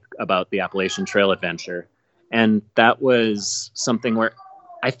book about the Appalachian Trail adventure. And that was something where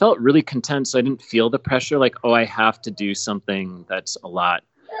I felt really content. So I didn't feel the pressure like, oh, I have to do something that's a lot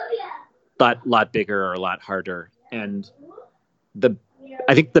bigger or a lot harder. And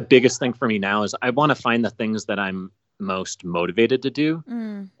I think the biggest thing for me now is I want to find the things that I'm most motivated to do.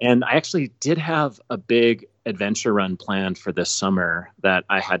 And I actually did have a big adventure run planned for this summer that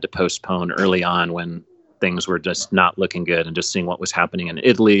I had to postpone early on when things were just not looking good, and just seeing what was happening in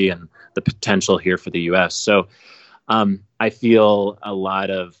Italy and the potential here for the US. So I feel a lot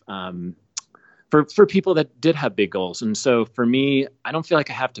of, for people that did have big goals. And so for me, I don't feel like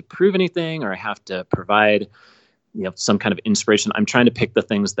I have to prove anything, or I have to provide some kind of inspiration. I'm trying to pick the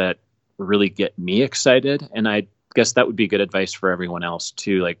things that really get me excited. And I guess that would be good advice for everyone else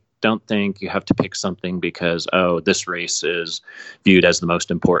too. Like, don't think you have to pick something because, oh, this race is viewed as the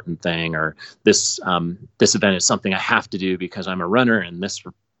most important thing, or this event is something I have to do because I'm a runner and this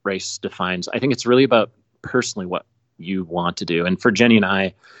race defines. I think it's really about personally what you want to do. And for Jenny and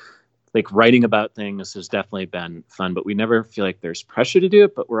I, like, writing about things has definitely been fun, but we never feel like there's pressure to do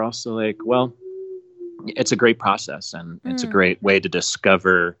it. But we're also like, well, it's a great process, and it's a great way to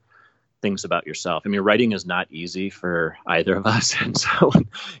discover things about yourself. I mean, writing is not easy for either of us. And so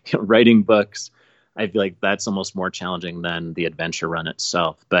writing books, I feel like that's almost more challenging than the adventure run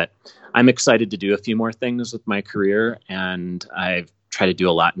itself. But I'm excited to do a few more things with my career, and I've tried to do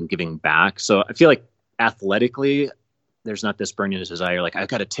a lot in giving back. So I feel like athletically, there's not this burning desire, like I've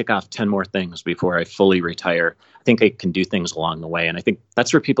got to tick off 10 more things before I fully retire. I think I can do things along the way. And I think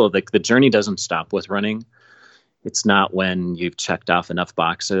that's where people, like, the journey doesn't stop with running. It's not when you've checked off enough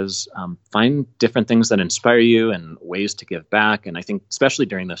boxes. Find different things that inspire you and ways to give back. And I think especially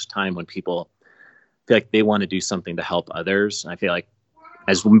during this time when people feel like they want to do something to help others, I feel like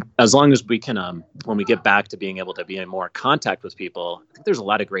as long as we can, when we get back to being able to be in more contact with people, I think there's a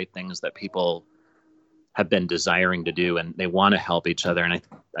lot of great things that people have been desiring to do, and they want to help each other. And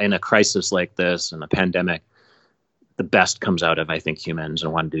in a crisis like this and a pandemic, the best comes out of, I think, humans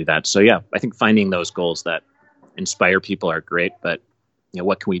and want to do that. So yeah, I think finding those goals that inspire people are great, but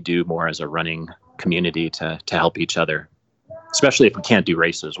what can we do more as a running community to help each other, especially if we can't do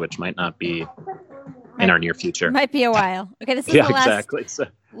races, which might not be in our near future. Might be a while. Okay, this is yeah, the last, exactly.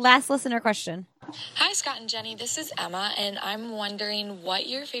 last listener question. Hi, Scott and Jenny. This is Emma, and I'm wondering what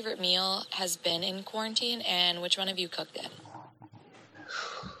your favorite meal has been in quarantine and which one of you cooked it.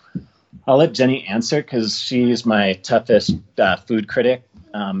 I'll let Jenny answer because she's my toughest food critic,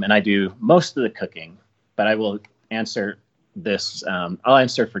 and I do most of the cooking. But I will answer this. I'll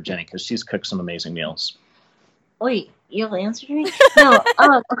answer for Jenny because she's cooked some amazing meals. Wait, you'll answer me?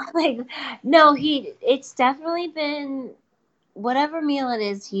 No, it's definitely been whatever meal it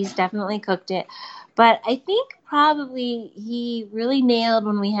is, he's definitely cooked it. But I think probably he really nailed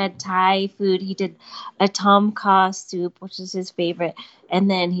when we had Thai food. He did a tom kha soup, which is his favorite.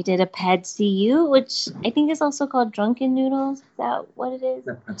 And then he did a pad see ew, which I think is also called drunken noodles. Is that what it is?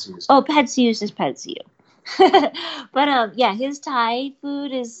 No, pad see ew. Oh, pad see ew is just pad see ew. But yeah, his Thai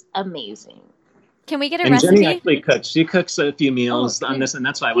food is amazing. Can we get a and recipe? Jenny actually cooks. She cooks a few meals on this, and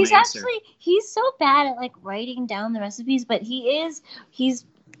that's why I want to answer. He's so bad at like writing down the recipes, but he's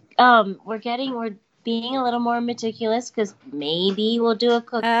we're being a little more meticulous because maybe we'll do a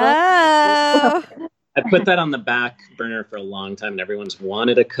cookbook. Oh. I put that on the back burner for a long time, and everyone's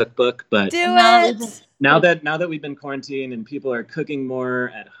wanted a cookbook, but do it. Now that we've been quarantined and people are cooking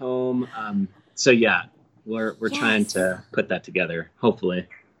more at home, so yeah, we're trying to put that together. Hopefully.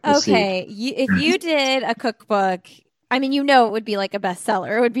 We'll okay, if you did a cookbook, I mean, it would be like a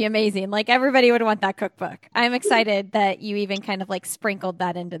bestseller. It would be amazing. Like everybody would want that cookbook. I'm excited that you even kind of like sprinkled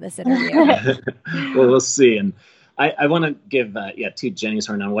that into this interview. Well, we'll see. And I want to give, to Jenny's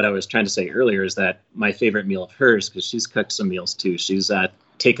horn on what I was trying to say earlier is that my favorite meal of hers, because she's cooked some meals too. She's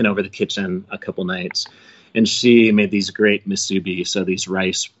taken over the kitchen a couple nights, and she made these great musubi, so these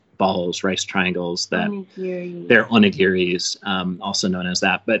rice balls, rice triangles that they're onigiris, also known as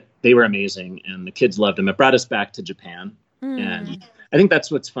that, but they were amazing and the kids loved them. It brought us back to Japan. And I think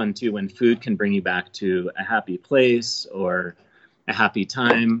that's what's fun too, when food can bring you back to a happy place or a happy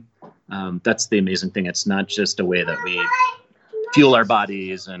time. That's the amazing thing. It's not just a way that we fuel our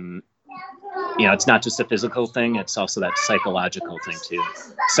bodies, and it's not just a physical thing, it's also that psychological thing too.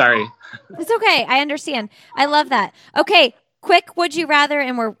 Sorry. It's okay. I understand. I love that. Okay. Quick, would you rather,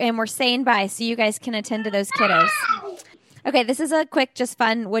 and we're saying bye, so you guys can attend to those kiddos. Okay, this is a quick, just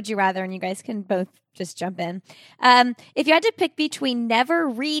fun would you rather, and you guys can both just jump in. If you had to pick between never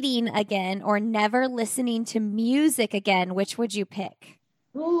reading again or never listening to music again, which would you pick?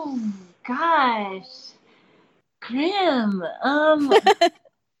 Oh gosh, grim.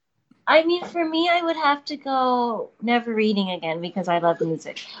 I mean, for me, I would have to go never reading again because I love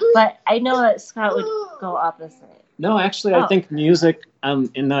music. But I know that Scott would go opposite. No, actually, I think music,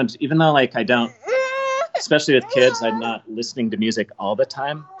 even though like I don't, especially with kids, I'm not listening to music all the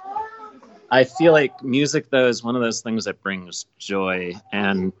time. I feel like music, though, is one of those things that brings joy.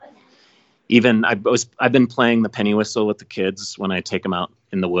 And even I've been playing the penny whistle with the kids when I take them out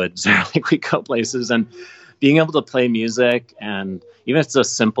in the woods or like we go places, and being able to play music, and even if it's a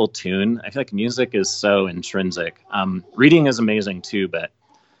simple tune, I feel like music is so intrinsic. Reading is amazing too, but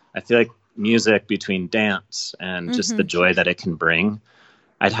I feel like music, between dance and just the joy that it can bring,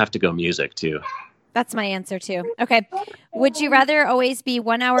 I'd have to go music too. That's my answer too. Okay. Would you rather always be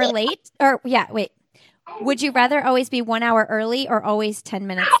 1 hour late would you rather always be 1 hour early or always 10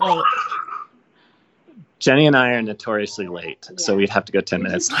 minutes late? Jenny and I are notoriously late, so we'd have to go 10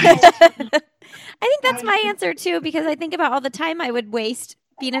 minutes late. I think that's my answer too, because I think about all the time I would waste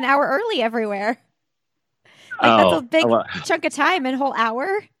being an hour early everywhere. That's a big chunk of time, a whole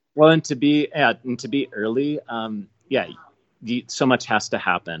hour. Well, and to be early, so much has to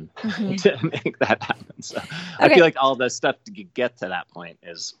happen Mm-hmm. to make that happen. So I Okay. feel like all the stuff to get to that point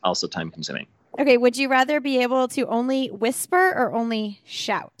is also time consuming. Okay, would you rather be able to only whisper or only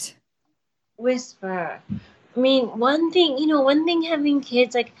shout? Whisper. I mean, one thing having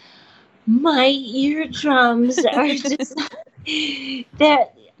kids, like, my eardrums are just, they're,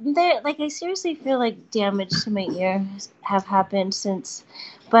 like, I seriously feel like damage to my ears have happened since,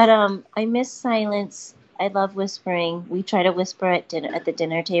 but I miss silence. I love whispering. We try to whisper at the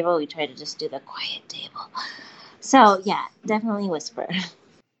dinner table. We try to just do the quiet table. So yeah, definitely whisper.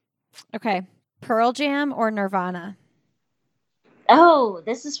 Okay, Pearl Jam or Nirvana? Oh,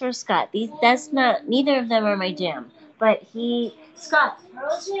 this is for Scott. Neither of them are my jam. But Scott,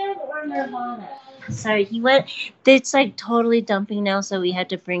 Pearl Jam or Nirvana? Sorry, it's like totally dumping now, so we had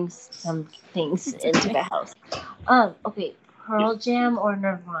to bring some things into the house. Okay, Pearl Jam or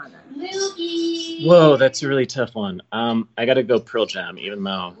Nirvana? Whoa, that's a really tough one. I got to go Pearl Jam, even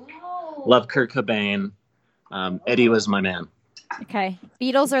though love Kurt Cobain. Eddie was my man. Okay,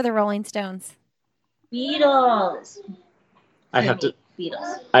 Beatles or the Rolling Stones? Beatles. I'd have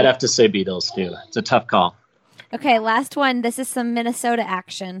Beatles. to say Beatles too. It's a tough call. Okay, last one. This is some Minnesota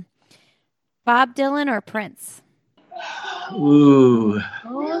action. Bob Dylan or Prince? Ooh,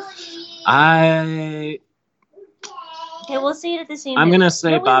 Okay, we'll see it at the same I'm time. gonna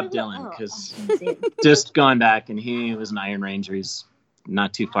say Bob wait. Dylan, Oh, because I was gonna say- just going back, and he was an Iron Ranger. He's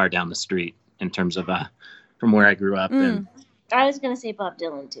not too far down the street in terms of from where I grew up. And I was going to say Bob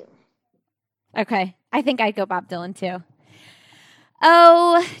Dylan, too. Okay, I think I'd go Bob Dylan too.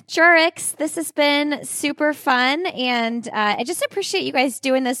 Oh, Jurix, this has been super fun, and I just appreciate you guys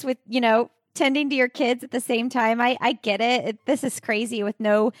doing this with, tending to your kids at the same time. I get it. This is crazy with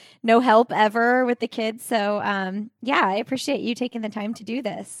no help ever with the kids. So, I appreciate you taking the time to do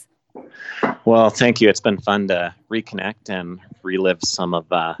this. well, thank you. It's been fun to reconnect and relive some of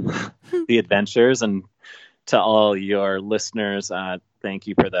the adventures. And to all your listeners, thank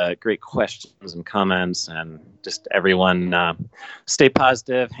you for the great questions and comments, and just everyone stay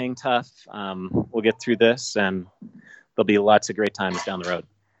positive, hang tough. We'll get through this, and there'll be lots of great times down the road.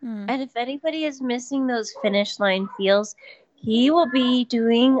 And if anybody is missing those finish line feels, he will be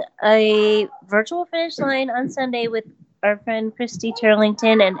doing a virtual finish line on Sunday with our friend Christy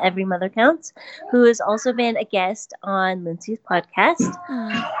Turlington and Every Mother Counts, who has also been a guest on Lindsay's podcast.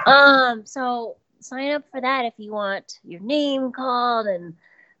 So sign up for that if you want your name called and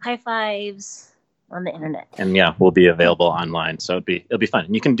high fives on the internet. And yeah, we'll be available online, so it'll be fun.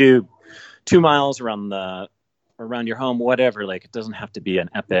 And you can do 2 miles around your home, whatever. Like, it doesn't have to be an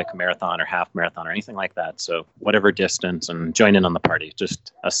epic marathon or half marathon or anything like that. So whatever distance, and join in on the party.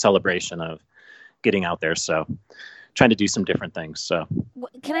 Just a celebration of getting out there. So trying to do some different things. So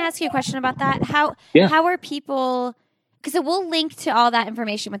Can I ask you a question about that? How are people, because we'll link to all that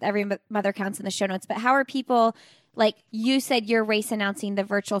information with Every Mother Counts in the show notes, but how are people, like you said, your race announcing the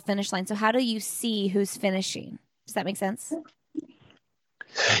virtual finish line. So how do you see who's finishing? Does that make sense?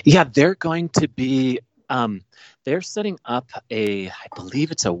 yeah, they're going to be, they're setting up I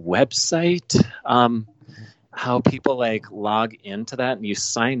believe it's a website, how people log into that, and you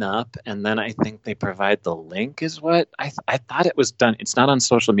sign up, and then I think they provide the link is what I thought it was done. It's not on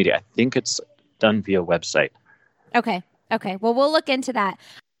social media. I think it's done via website. Okay. Well, we'll look into that.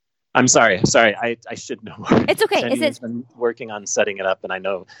 I'm sorry. I should know more. It's okay. Jenny's been working on setting it up, and I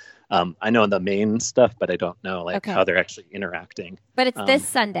know the main stuff, but I don't know how they're actually interacting. But it's this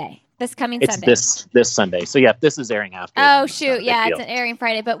Sunday. This coming it's Sunday. It's this Sunday. So yeah, this is airing after. Oh shoot! Yeah, it's airing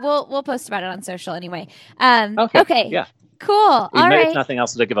Friday, but we'll post about it on social anyway. Okay. Yeah. Cool. All right. If nothing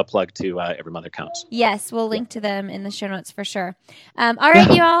else, to give a plug to Every Mother Counts. Yes, we'll link to them in the show notes for sure. All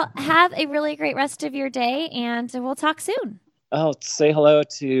right, you all have a really great rest of your day, and we'll talk soon. Oh, say hello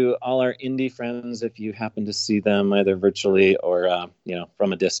to all our indie friends if you happen to see them either virtually or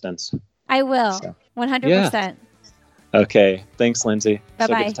from a distance. I will. 100%. Okay. Thanks, Lindsay. Bye-bye.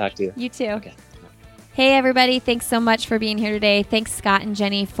 So good to talk to you. You too. Okay. Hey, everybody. Thanks so much for being here today. Thanks, Scott and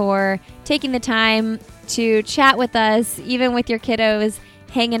Jenny, for taking the time to chat with us, even with your kiddos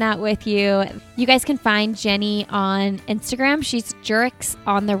hanging out with you. You guys can find Jenny on Instagram. She's Jurix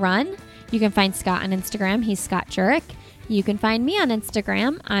on the Run. You can find Scott on Instagram. He's Scott Jurek. You can find me on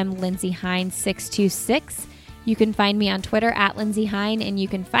Instagram. I'm Lindsay Hine 626. You can find me on Twitter at Lindsay Hine, and you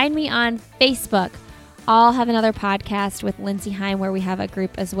can find me on Facebook. I'll have another podcast with Lindsay Hine where we have a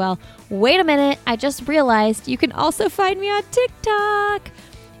group as well. Wait a minute. I just realized you can also find me on TikTok.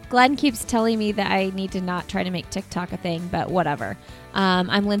 Glenn keeps telling me that I need to not try to make TikTok a thing, but whatever.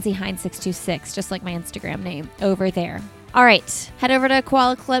 I'm Lindsay Hine 626, just like my Instagram name over there. All right. Head over to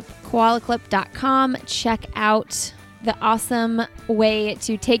KoalaClip, koalaclip.com. Check out the awesome way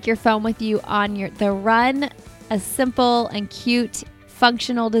to take your phone with you on the run. A simple and cute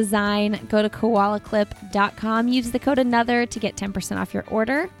functional design. Go to koalaclip.com. Use the code ANOTHER to get 10% off your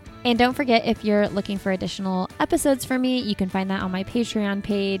order. And don't forget, if you're looking for additional episodes from me, you can find that on my Patreon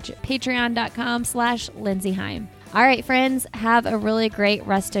page, patreon.com/LindsayHeim. All right, friends, have a really great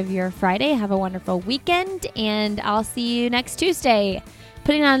rest of your Friday. Have a wonderful weekend, and I'll see you next Tuesday,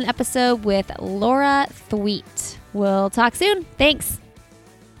 putting on an episode with Laura Thweet. We'll talk soon. Thanks.